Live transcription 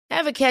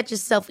Ever catch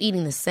yourself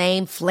eating the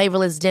same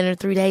flavorless dinner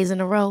 3 days in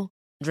a row?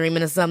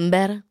 Dreaming of something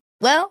better?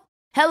 Well,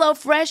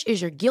 HelloFresh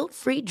is your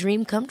guilt-free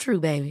dream come true,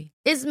 baby.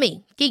 It's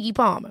me, Keke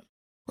Palmer.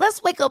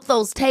 Let's wake up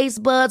those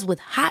taste buds with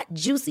hot,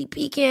 juicy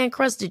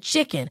pecan-crusted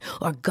chicken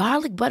or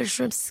garlic butter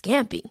shrimp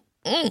scampi.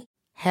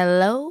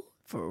 Hello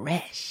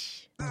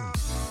Fresh.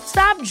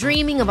 Stop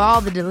dreaming of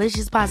all the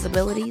delicious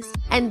possibilities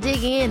and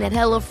dig in at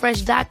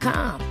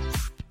HelloFresh.com.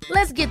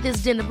 Let's get this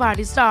dinner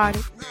party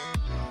started.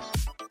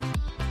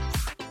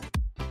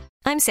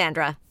 I'm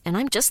Sandra, and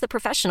I'm just the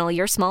professional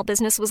your small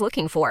business was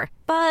looking for.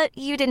 But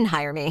you didn't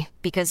hire me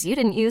because you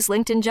didn't use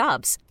LinkedIn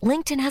Jobs.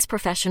 LinkedIn has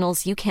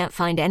professionals you can't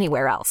find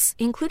anywhere else,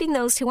 including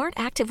those who aren't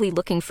actively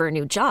looking for a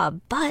new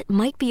job, but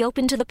might be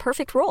open to the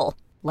perfect role,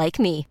 like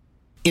me.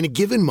 In a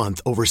given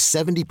month, over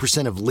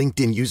 70% of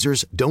LinkedIn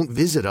users don't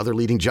visit other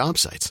leading job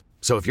sites.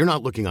 So if you're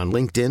not looking on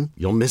LinkedIn,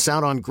 you'll miss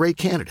out on great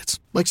candidates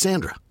like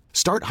Sandra.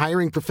 Start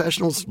hiring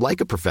professionals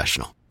like a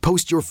professional.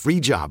 Post your free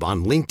job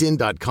on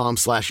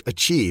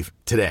linkedin.com/achieve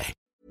today.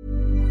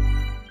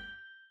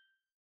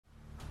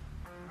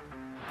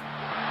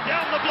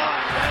 Down the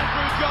blind,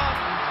 Andrew John.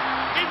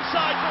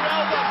 Inside for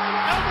Albert.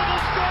 Albert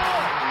will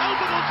score.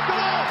 Albert will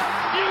score.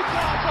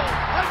 Newcastle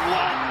have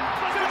won.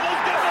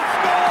 Biddle's going to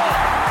score.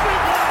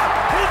 Fiddler.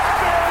 It's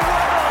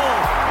farewell.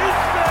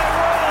 It's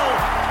farewell.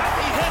 And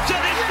he hits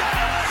it. He's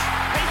done it.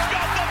 He's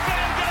got the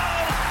field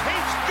goal.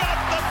 He's got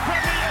the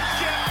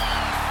premiership.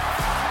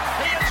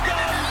 He has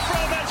gone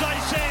from, as I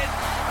said,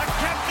 a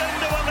captain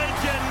to a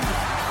legend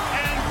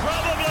and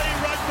probably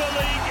rugby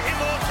league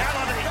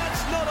immortality.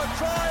 That's not a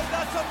try.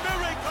 That's a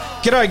miracle.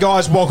 G'day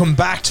guys, welcome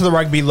back to the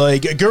Rugby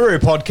League Guru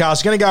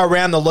podcast. Going to go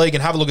around the league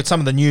and have a look at some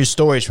of the news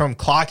stories from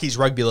Clarkie's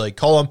Rugby League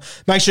column.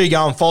 Make sure you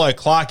go and follow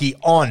Clarkie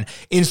on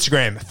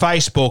Instagram,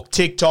 Facebook,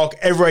 TikTok,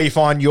 everywhere you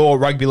find your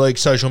Rugby League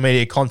social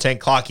media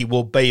content. Clarkie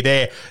will be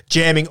there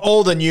jamming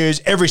all the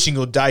news every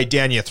single day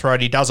down your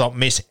throat. He does not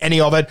miss any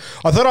of it.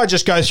 I thought I'd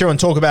just go through and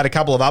talk about a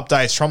couple of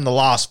updates from the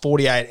last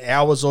 48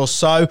 hours or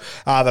so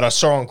that I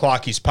saw on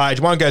Clarkie's page.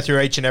 Won't go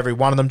through each and every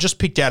one of them. Just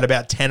picked out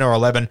about 10 or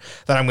 11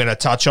 that I'm going to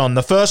touch on.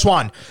 The first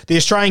one, the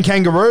Australian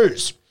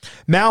Kangaroos.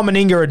 Mal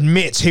Meninga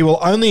admits he will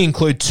only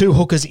include 2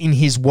 hookers in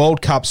his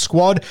World Cup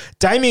squad.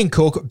 Damien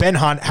Cook, Ben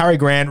Hunt, Harry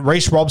Grant,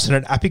 Reece Robson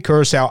and Api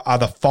Koroisau are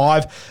the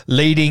 5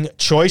 leading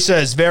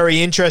choices.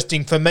 Very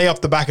interesting for me off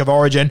the back of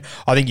Origin.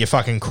 I think you're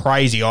fucking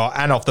crazy.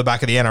 And off the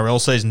back of the NRL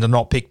season to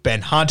not pick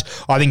Ben Hunt.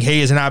 I think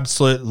he is an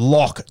absolute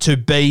lock to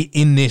be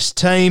in this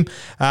team.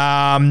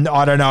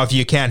 I don't know if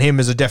you count him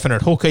as a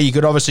definite hooker. You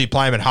could obviously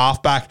play him at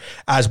halfback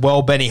as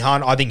well, Benny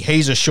Hunt. I think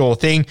he's a sure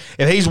thing.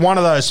 If he's one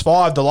of those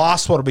 5, the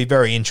last one will be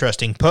very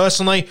interesting.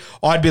 Personally,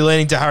 I'd be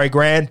leaning to Harry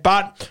Grant,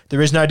 but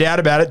there is no doubt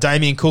about it.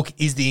 Damien Cook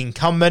is the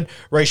incumbent.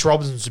 Reece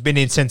Robinson's been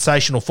in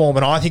sensational form,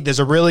 and I think there's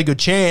a really good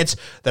chance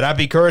that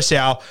Api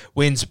Koroisau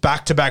wins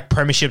back-to-back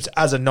premierships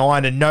as a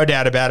 9, and no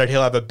doubt about it,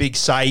 he'll have a big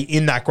say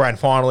in that grand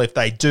final if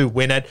they do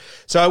win it.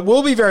 So it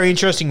will be very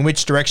interesting in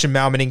which direction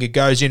Mal Meninga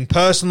goes in.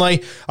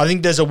 Personally, I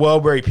think there's a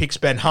world where he picks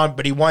Ben Hunt,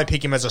 but he won't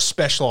pick him as a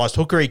specialised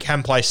hooker. He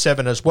can play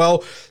 7 as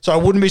well, so I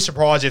wouldn't be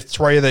surprised if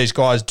 3 of these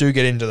guys do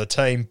get into the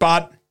team,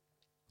 but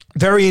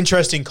very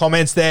interesting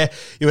comments there.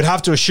 You would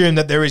have to assume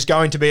that there is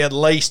going to be at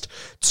least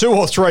 2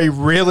 or 3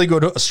 really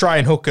good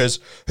Australian hookers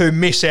who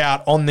miss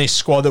out on this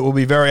squad that will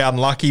be very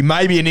unlucky.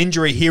 Maybe an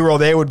injury here or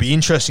there would be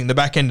interesting the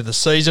back end of the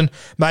season.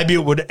 Maybe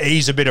it would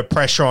ease a bit of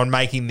pressure on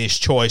making this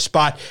choice,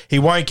 but he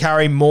won't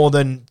carry more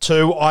than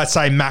 2. I'd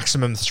say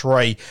maximum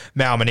 3,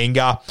 Mal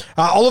Meninga.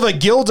 Oliver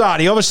Gildart,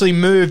 he obviously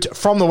moved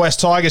from the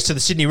West Tigers to the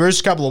Sydney Roosters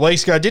a couple of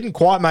weeks ago. Didn't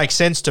quite make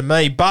sense to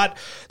me, but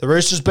the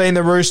Roosters being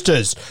the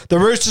Roosters. The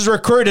Roosters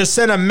recruiter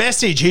sent a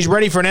message. He's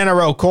ready for an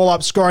NRL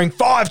call-up, scoring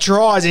 5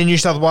 tries in New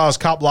South Wales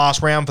Cup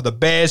last round for the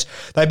Bears.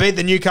 They beat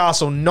the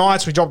Newcastle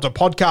Knights. We dropped a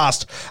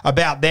podcast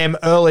about them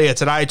earlier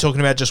today, talking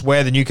about just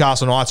where the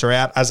Newcastle Knights are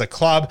at as a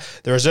club.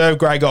 The reserve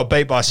grade got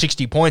beat by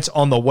 60 points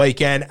on the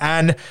weekend,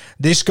 and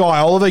this guy,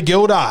 Oliver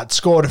Gildart,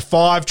 scored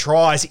 5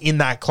 tries in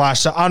that clash.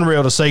 So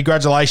unreal to see.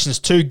 Congratulations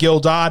to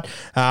Gildart.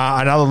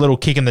 Another little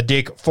kick in the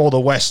dick for the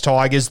West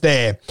Tigers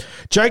there.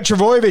 Jake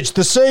Trbojevic,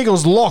 the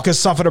Seagulls lock, has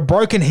suffered a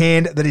broken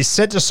hand that is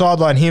set to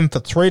sideline him for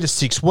 3 to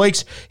 6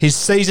 weeks. His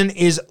season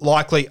is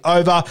likely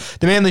over.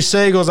 The Manly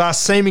Seagulls are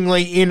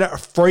seemingly in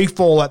free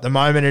fall at the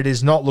moment. It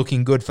is not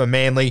looking good for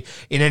Manly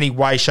in any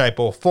way, shape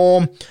or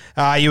form.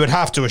 You would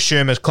have to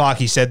assume, as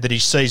Clarkey said, that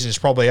his season is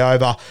probably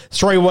over.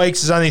 3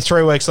 weeks, there's only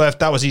 3 weeks left.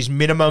 That was his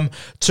minimum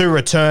to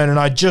return, and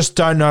I just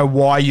don't know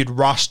why you'd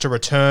rush to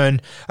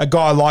return a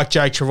guy like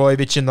Jake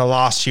Trbojevic in the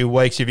last few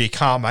weeks if you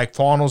can't make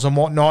finals and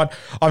whatnot.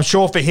 I'm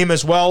sure for him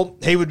as well,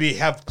 he would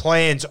have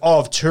plans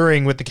of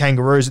touring with the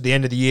Kangaroos at the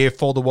end of the year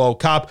for the World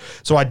Cup.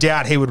 So I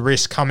doubt he would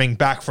risk coming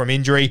back from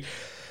injury.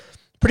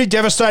 Pretty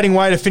devastating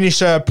way to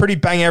finish a pretty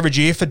bang average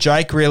year for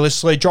Jake,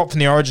 realistically. Dropped from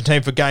the Origin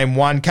team for Game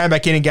 1, came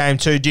back in Game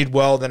 2, did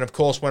well, then of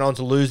course went on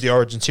to lose the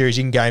Origin series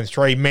in Game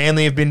 3.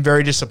 Manly have been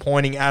very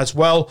disappointing as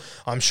well.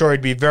 I'm sure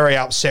he'd be very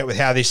upset with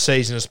how this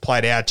season has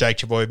played out, Jake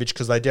Trbojevic,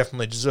 because they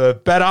definitely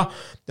deserve better,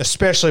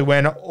 especially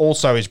when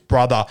also his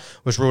brother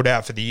was ruled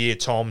out for the year,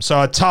 Tom.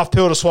 So a tough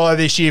pill to swallow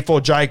this year for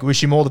Jake.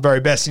 Wish him all the very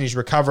best in his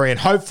recovery, and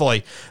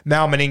hopefully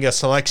Mal Meninga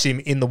selects him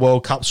in the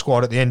World Cup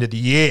squad at the end of the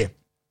year.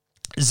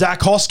 Zach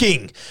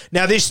Hosking.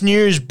 Now, this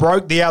news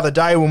broke the other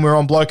day when we were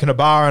on Bloke in a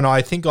Bar, and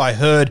I think I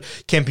heard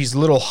Kempy's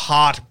little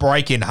heart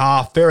break in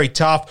half. Very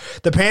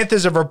tough. The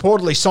Panthers have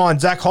reportedly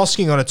signed Zach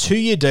Hosking on a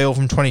 2-year deal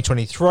from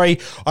 2023.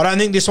 I don't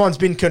think this one's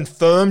been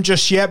confirmed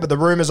just yet, but the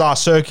rumours are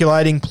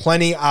circulating.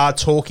 Plenty are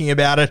talking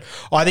about it.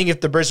 I think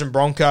if the Brisbane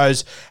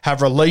Broncos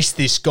have released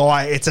this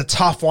guy, it's a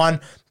tough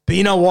one. But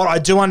you know what? I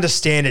do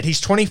understand it.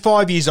 He's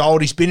 25 years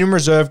old. He's been in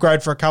reserve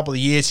grade for a couple of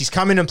years. He's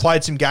come in and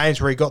played some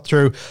games where he got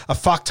through a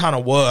fuck ton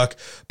of work.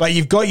 But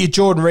you've got your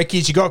Jordan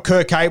Rickies. You've got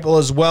Kurt Capel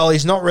as well.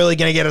 He's not really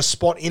going to get a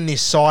spot in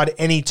this side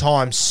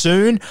anytime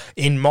soon,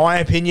 in my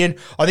opinion.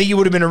 I think he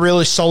would have been a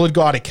really solid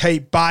guy to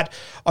keep. But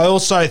I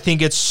also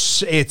think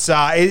it's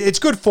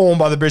good form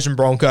by the Brisbane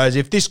Broncos.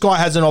 If this guy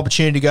has an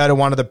opportunity to go to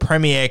one of the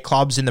premier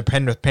clubs in the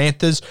Penrith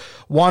Panthers,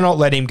 why not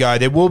let him go?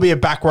 There will be a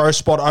back row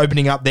spot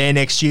opening up there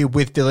next year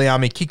with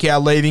Viliami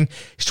Kikau leaving.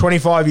 He's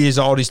 25 years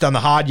old. He's done the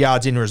hard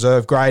yards in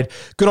reserve grade.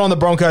 Good on the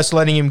Broncos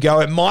letting him go.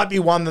 It might be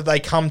one that they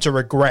come to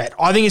regret.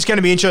 I think it's going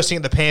to be interesting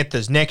at the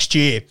Panthers next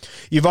year.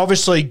 You've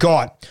obviously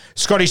got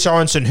Scotty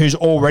Sorensen, who's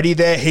already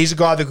there. He's a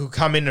guy that could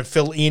come in and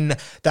fill in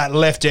that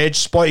left edge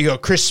spot. You've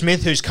got Chris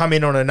Smith, who's come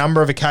in on a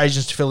number of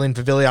occasions to fill in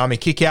for Viliami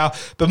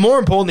Kikau. But more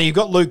importantly, you've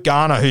got Luke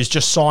Garner, who's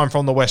just signed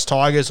from the West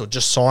Tigers, or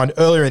just signed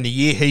earlier in the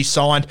year. He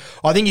signed.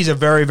 I think he's a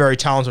very, very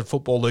talented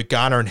football, Luke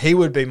Garner, and he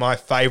would be my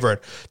favourite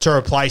to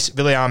replace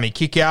Viliami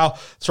Kikau.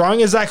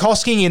 Throwing a Zach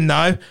Hosking in,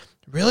 though,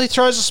 really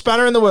throws a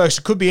spanner in the works.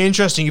 It could be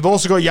interesting. You've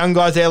also got young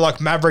guys there like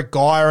Maverick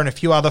Geyer and a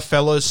few other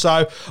fellas.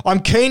 So I'm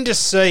keen to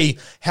see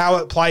how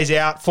it plays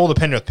out for the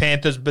Penrith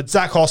Panthers. But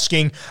Zach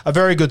Hosking, a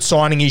very good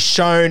signing. He's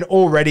shown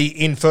already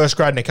in first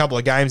grade in a couple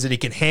of games that he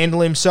can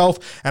handle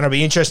himself. And it'll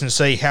be interesting to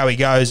see how he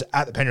goes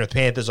at the Penrith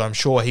Panthers. I'm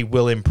sure he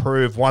will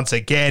improve once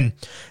again.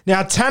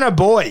 Now, Tanner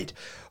Boyd.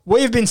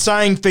 We've been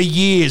saying for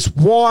years,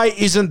 why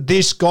isn't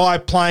this guy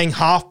playing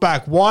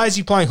halfback? Why is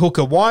he playing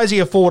hooker? Why is he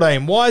a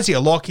 14? Why is he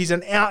a lock? He's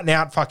an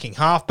out-and-out fucking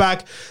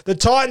halfback. The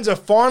Titans have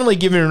finally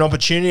given him an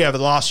opportunity over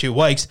the last few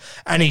weeks,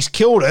 and he's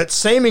killed it.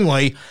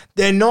 Seemingly,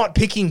 they're not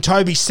picking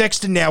Toby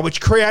Sexton now, which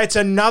creates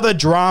another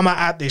drama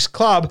at this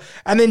club.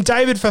 And then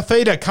David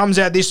Fifita comes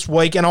out this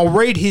week, and I'll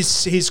read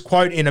his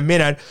quote in a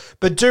minute.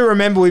 But do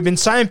remember, we've been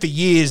saying for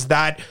years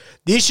that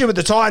the issue with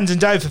the Titans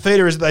and David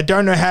Fifita is that they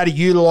don't know how to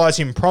utilise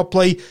him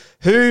properly.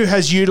 Who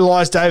has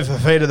utilised David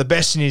Fifita the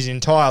best in his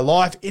entire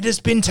life? It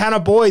has been Tanner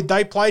Boyd.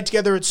 They played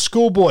together at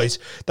schoolboys.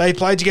 They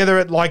played together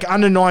at like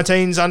under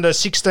 19s, under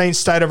 16s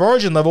state of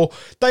origin level.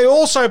 They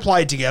also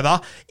played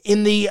together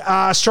in the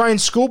Australian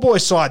schoolboy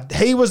side.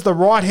 He was the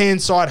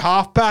right-hand side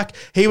halfback.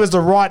 He was the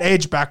right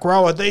edge back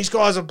rower. These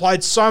guys have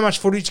played so much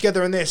footy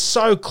together and they're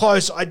so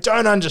close. I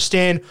don't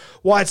understand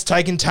why it's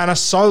taken Tanner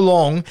so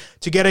long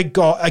to get a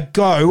go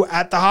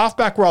at the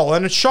halfback role,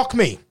 and it shocked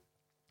me.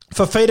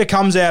 Fifita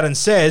comes out and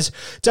says,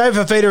 Dave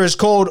Fifita has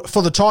called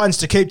for the Titans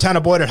to keep Tanner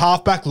Boyd at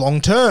halfback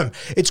long term.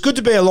 It's good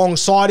to be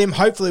alongside him.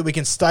 Hopefully we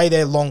can stay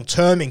there long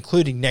term,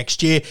 including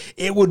next year.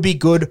 It would be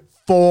good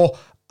for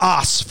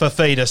us,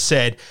 Fifita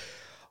said.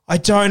 I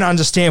don't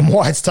understand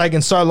why it's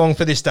taken so long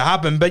for this to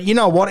happen, but you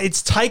know what?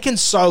 It's taken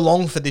so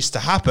long for this to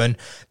happen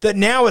that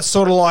now it's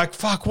sort of like,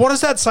 fuck, what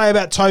does that say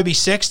about Toby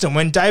Sexton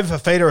when David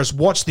Fifita has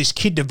watched this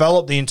kid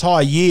develop the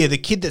entire year, the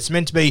kid that's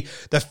meant to be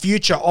the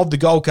future of the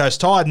Gold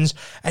Coast Titans,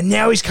 and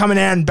now he's coming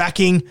out and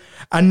backing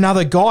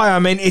another guy? I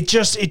mean, it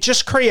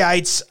just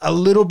creates a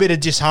little bit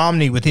of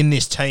disharmony within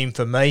this team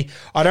for me.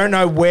 I don't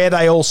know where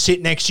they all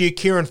sit next year.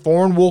 Kieran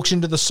Foran walks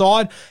into the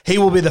side. He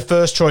will be the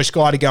first choice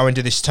guy to go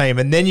into this team,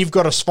 and then you've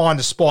got to find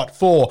a spot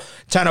for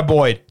Tanner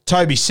Boyd,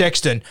 Toby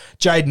Sexton,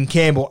 Jaden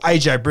Campbell,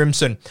 AJ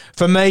Brimson.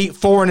 For me,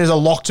 Foran is a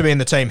lock to be in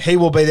the team. He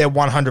will be there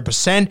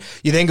 100%.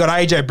 You then got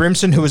AJ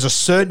Brimson, who is a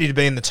certainty to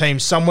be in the team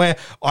somewhere.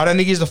 I don't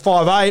think he's the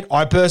 5'8".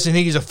 I personally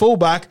think he's a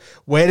fullback.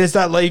 Where does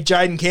that leave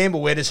Jaden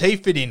Campbell? Where does he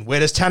fit in?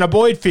 Where does Tanner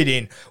Boyd fit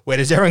in? Where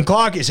does Aaron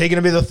Clark? Is he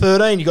going to be the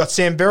 13? You got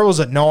Sam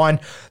Verrills at 9.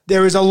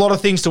 There is a lot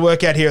of things to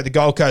work out here at the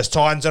Gold Coast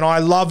Titans, and I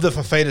love the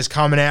Fifita's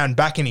coming out and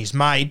backing his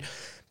mate.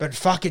 But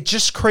fuck, it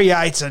just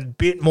creates a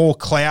bit more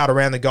cloud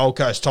around the Gold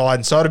Coast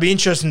Titans. So it'll be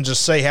interesting to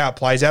see how it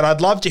plays out. I'd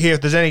love to hear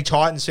if there's any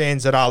Titans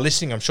fans that are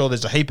listening. I'm sure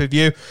there's a heap of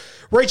you.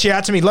 Reach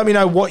out to me. Let me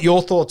know what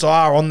your thoughts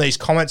are on these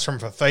comments from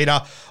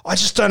Fifita. I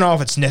just don't know if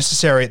it's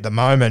necessary at the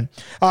moment.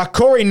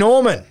 Corey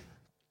Norman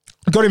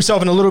got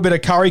himself in a little bit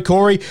of curry,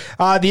 Corey.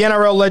 The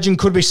NRL legend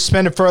could be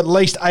suspended for at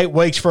least 8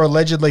 weeks for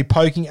allegedly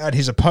poking at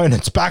his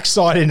opponent's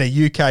backside in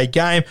a UK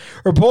game.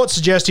 Reports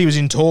suggest he was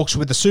in talks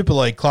with the Super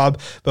League club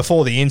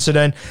before the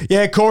incident.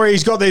 Yeah, Corey,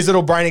 he's got these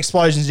little brain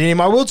explosions in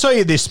him. I will tell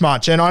you this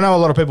much, and I know a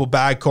lot of people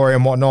bag Corey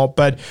and whatnot,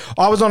 but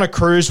I was on a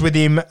cruise with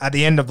him at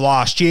the end of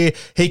last year.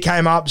 He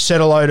came up,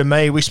 said hello to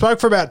me. We spoke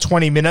for about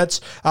 20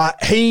 minutes.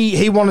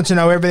 He wanted to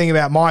know everything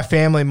about my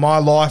family, my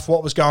life,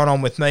 what was going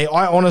on with me.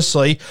 I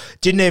honestly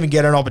didn't even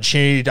get an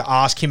opportunity to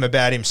ask him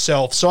about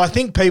himself. So I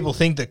think people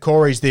think that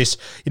Corey's this,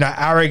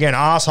 arrogant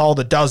asshole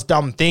that does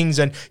dumb things.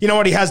 And you know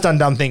what? He has done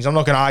dumb things. I'm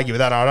not going to argue with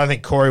that. I don't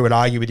think Corey would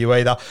argue with you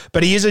either.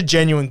 But he is a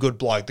genuine good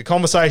bloke. The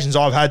conversations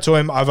I've had to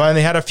him, I've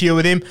only had a few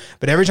with him,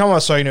 but every time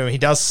I've spoken to him, he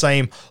does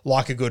seem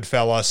like a good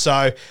fella.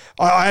 So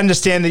I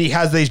understand that he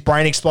has these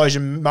brain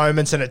explosion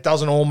moments and it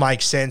doesn't all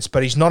make sense,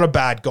 but he's not a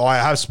bad guy. I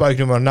have spoken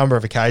to him on a number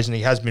of occasions.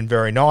 He has been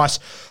very nice.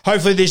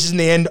 Hopefully this isn't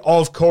the end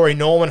of Corey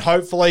Norman.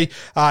 Hopefully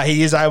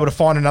he is able to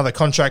find another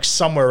contract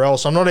somewhere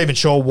else. I'm not even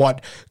sure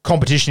what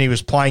competition he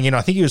was playing in.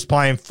 I think he was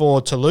playing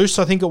for Toulouse,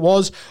 I think it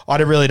was. I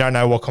really don't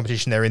know what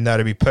competition they're in, though,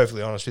 to be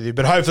perfectly honest with you.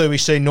 But hopefully we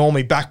see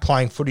Normie back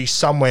playing footy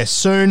somewhere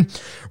soon.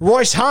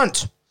 Royce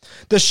Hunt,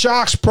 the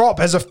Sharks prop,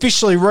 has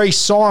officially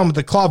re-signed with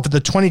the club for the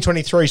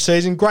 2023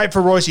 season. Great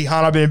for Royce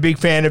Hunt. I've been a big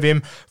fan of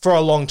him for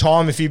a long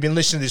time. If you've been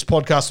listening to this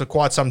podcast for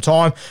quite some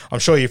time, I'm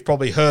sure you've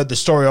probably heard the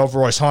story of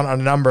Royce Hunt on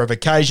a number of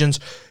occasions.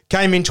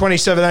 Came in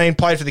 2017,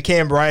 played for the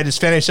Canberra Raiders,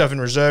 found himself in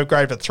reserve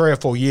grade for 3 or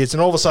 4 years, and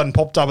all of a sudden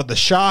popped up at the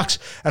Sharks.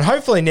 And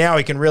hopefully now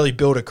he can really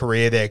build a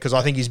career there because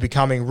I think he's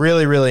becoming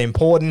really, really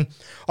important.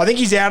 I think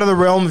he's out of the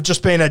realm of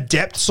just being a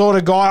depth sort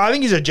of guy. I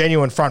think he's a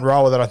genuine front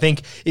rower that I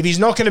think if he's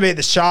not going to be at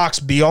the Sharks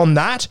beyond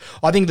that,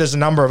 I think there's a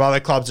number of other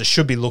clubs that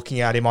should be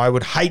looking at him. I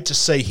would hate to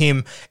see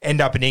him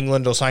end up in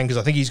England or something because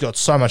I think he's got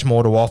so much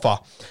more to offer.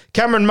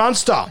 Cameron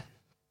Munster.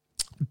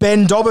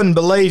 Ben Dobbin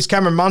believes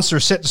Cameron Munster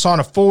is set to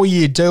sign a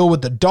 4-year deal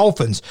with the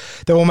Dolphins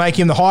that will make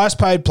him the highest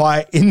paid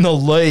player in the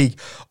league.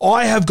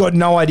 I have got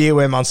no idea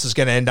where Munster's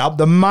going to end up.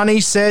 The money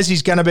says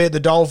he's going to be at the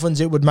Dolphins.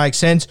 It would make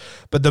sense.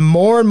 But the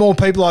more and more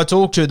people I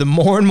talk to, the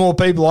more and more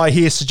people I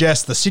hear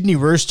suggest the Sydney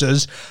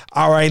Roosters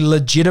are a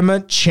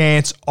legitimate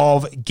chance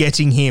of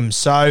getting him.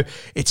 So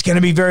it's going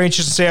to be very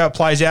interesting to see how it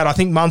plays out. I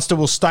think Munster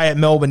will stay at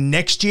Melbourne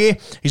next year.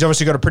 He's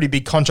obviously got a pretty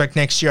big contract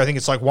next year. I think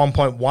it's like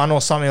 1.1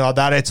 or something like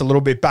that. It's a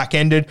little bit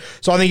back-ended.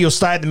 So I think he'll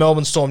stay at the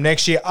Melbourne Storm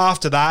next year.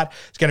 After that,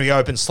 it's going to be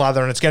open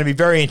slather, and it's going to be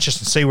very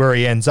interesting to see where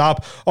he ends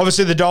up.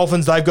 Obviously, the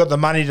Dolphins, they've got the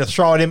money to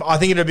throw at him. I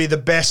think it would be the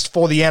best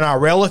for the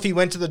NRL if he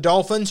went to the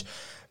Dolphins.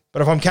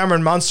 But if I'm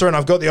Cameron Munster and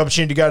I've got the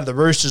opportunity to go to the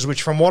Roosters,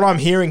 which from what I'm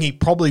hearing, he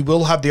probably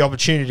will have the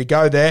opportunity to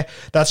go there,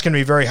 that's going to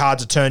be very hard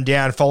to turn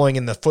down following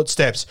in the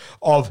footsteps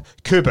of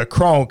Cooper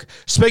Cronk.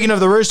 Speaking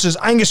of the Roosters,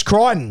 Angus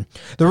Crichton.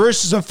 The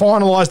Roosters have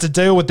finalised a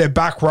deal with their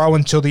back row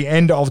until the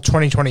end of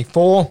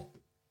 2024.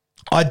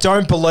 I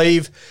don't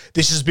believe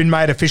this has been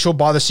made official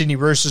by the Sydney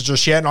Roosters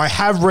just yet, and I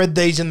have read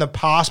these in the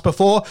past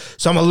before,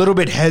 so I'm a little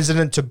bit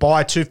hesitant to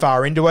buy too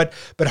far into it,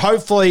 but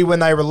hopefully when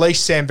they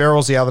released Sam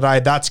Verrills the other day,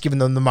 that's given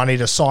them the money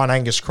to sign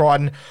Angus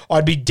Crichton.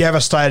 I'd be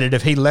devastated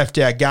if he left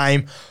our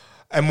game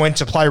and went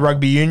to play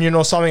rugby union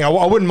or something.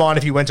 I wouldn't mind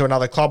if he went to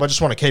another club. I just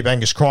want to keep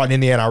Angus Crichton in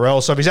the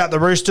NRL. So if he's at the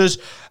Roosters,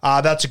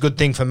 that's a good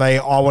thing for me.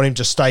 I want him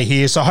to stay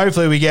here. So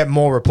hopefully we get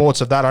more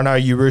reports of that. I know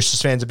you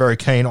Roosters fans are very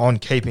keen on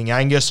keeping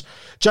Angus.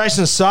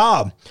 Jason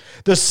Saab.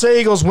 The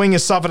Seagulls wing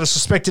has suffered a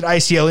suspected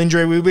ACL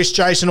injury. We wish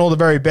Jason all the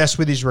very best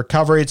with his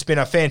recovery. It's been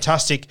a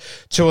fantastic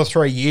 2 or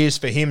 3 years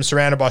for him,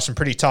 surrounded by some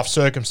pretty tough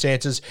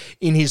circumstances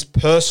in his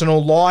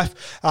personal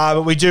life.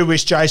 But we do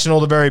wish Jason all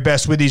the very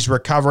best with his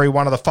recovery.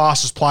 One of the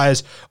fastest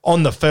players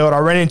on the field. I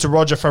ran into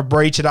Roger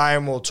Fabry today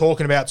and we were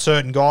talking about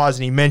certain guys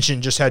and he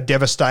mentioned just how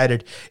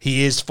devastated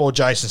he is for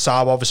Jason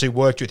Saab. Obviously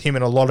worked with him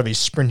in a lot of his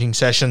sprinting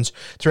sessions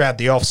throughout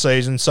the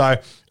off-season. So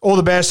all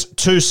the best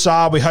to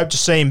Saab. We hope to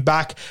see him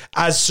back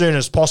as soon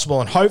as possible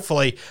and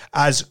hopefully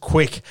as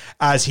quick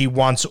as he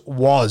once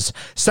was.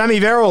 Sammy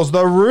Verrills,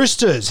 the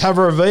Roosters have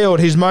revealed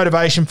his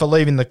motivation for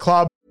leaving the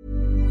club.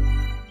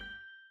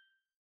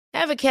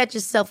 Ever catch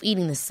yourself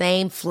eating the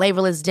same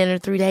flavorless dinner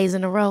 3 days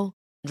in a row?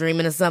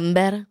 Dreaming of something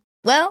better?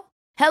 Well,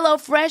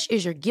 HelloFresh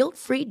is your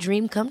guilt-free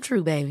dream come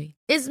true, baby.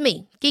 It's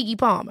me, Keke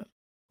Palmer.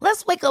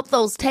 Let's wake up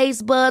those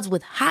taste buds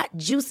with hot,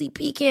 juicy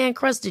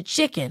pecan-crusted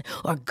chicken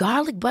or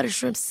garlic butter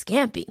shrimp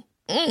scampi.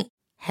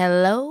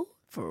 Hello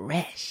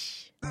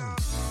Fresh.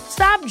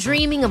 Stop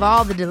dreaming of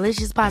all the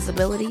delicious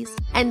possibilities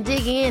and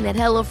dig in at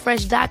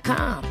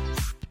HelloFresh.com.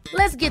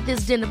 Let's get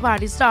this dinner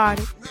party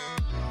started.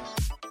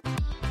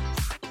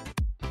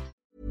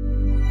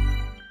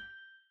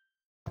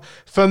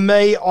 For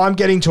me, I'm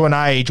getting to an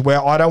age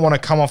where I don't want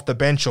to come off the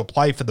bench or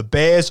play for the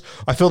Bears.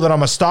 I feel that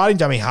I'm a starting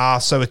dummy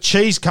half, so with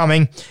Cheese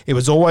coming, it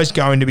was always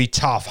going to be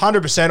tough.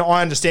 100%,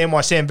 I understand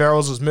why Sam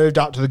Verrills has moved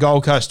up to the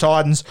Gold Coast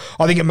Titans.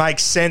 I think it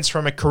makes sense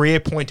from a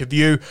career point of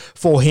view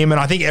for him, and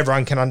I think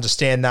everyone can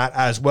understand that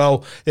as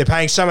well. They're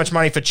paying so much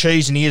money for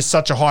Cheese, and he is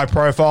such a high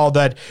profile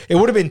that it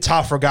would have been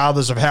tough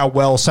regardless of how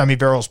well Sammy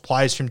Verrills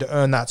plays for him to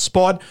earn that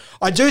spot.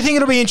 I do think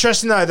it'll be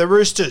interesting, though, the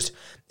Roosters.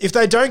 if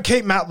they don't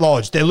keep Matt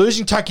Lodge, they're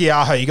losing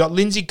Takiaho. You got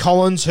Lindsay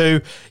Collins, who,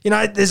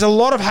 there's a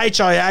lot of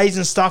HIAs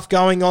and stuff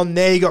going on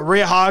there. You got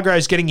Rhea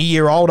Hargraves getting a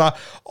year older.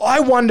 I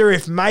wonder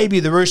if maybe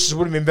the Roosters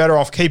would have been better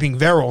off keeping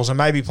Verrills and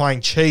maybe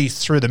playing Cheese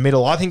through the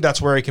middle. I think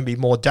that's where he can be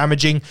more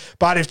damaging.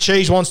 But if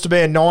Cheese wants to be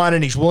a 9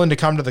 and he's willing to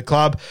come to the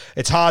club,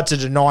 it's hard to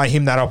deny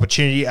him that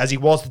opportunity, as he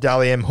was the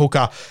Dally M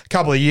hooker a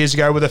couple of years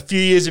ago with a few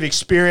years of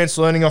experience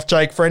learning off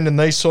Jake Friend and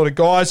these sort of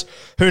guys.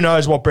 Who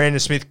knows what Brandon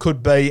Smith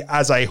could be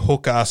as a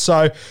hooker.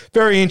 So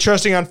very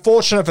interesting.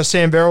 Unfortunate for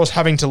Sam Verrills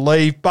having to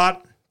leave,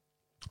 but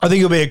I think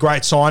it'll be a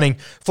great signing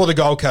for the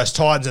Gold Coast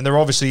Titans, and there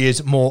obviously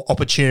is more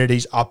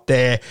opportunities up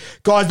there.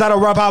 Guys, that'll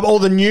wrap up all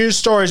the news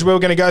stories we're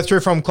going to go through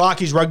from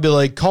Clarkie's Rugby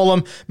League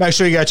column. Make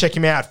sure you go check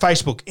him out,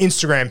 Facebook,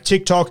 Instagram,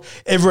 TikTok,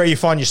 everywhere you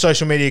find your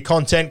social media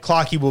content.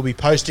 Clarkie will be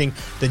posting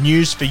the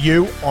news for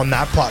you on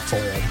that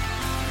platform.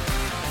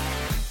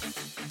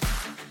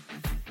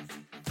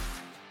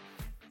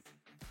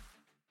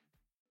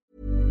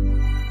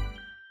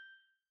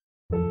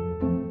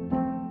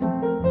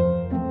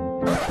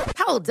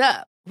 Hold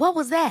up. What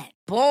was that?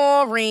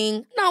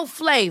 Boring. No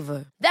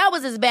flavor. That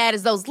was as bad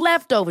as those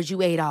leftovers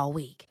you ate all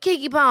week.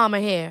 Keke Palmer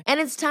here, and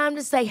it's time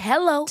to say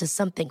hello to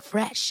something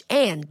fresh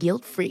and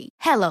guilt-free.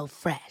 Hello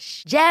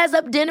Fresh. Jazz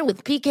up dinner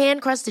with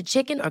pecan-crusted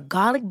chicken or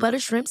garlic butter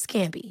shrimp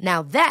scampi.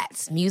 Now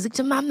that's music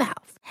to my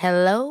mouth.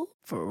 Hello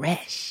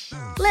Fresh.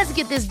 Let's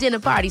get this dinner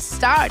party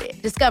started.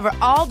 Discover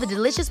all the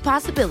delicious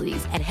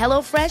possibilities at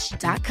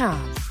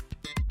HelloFresh.com.